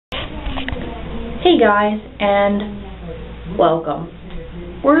Hey guys, and welcome.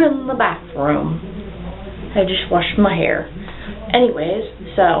 We're in the bathroom. I just washed my hair. Anyways,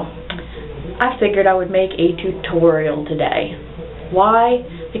 so I figured I would make a tutorial today. Why?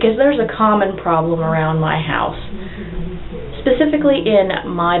 Because there's a common problem around my house. Specifically in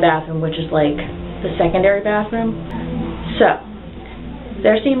my bathroom, which is like the secondary bathroom. So,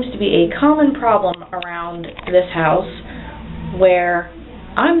 there seems to be a common problem around this house where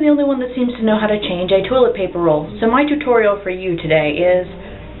I'm the only one that seems to know how to change a toilet paper roll. So my tutorial for you today is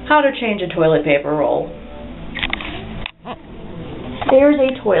how to change a toilet paper roll. There's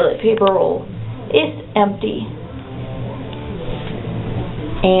a toilet paper roll. It's empty.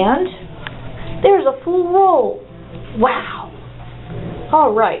 And there's a full roll. Wow.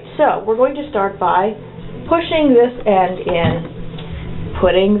 Alright, so we're going to start by pushing this end in,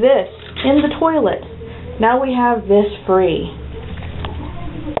 putting this in the toilet. Now we have this free.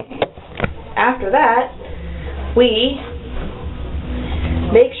 After that, we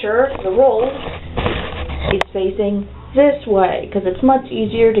make sure the roll is facing this way, because it's much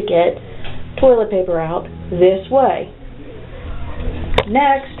easier to get toilet paper out this way.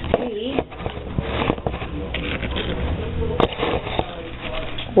 Next, we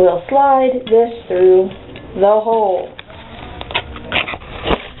will slide this through the hole.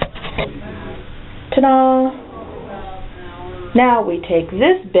 Ta-da! Now we take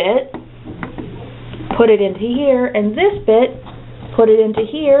this bit, put it into here, and this bit, put it into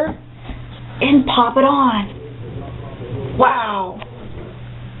here, and pop it on. Wow!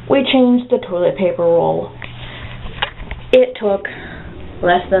 We changed the toilet paper roll. It took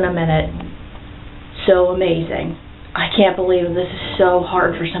less than a minute. So amazing. I can't believe this is so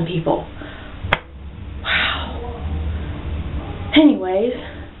hard for some people. Wow. Anyways,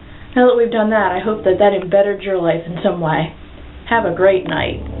 now that we've done that, I hope that embittered your life in some way. Have a great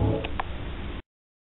night.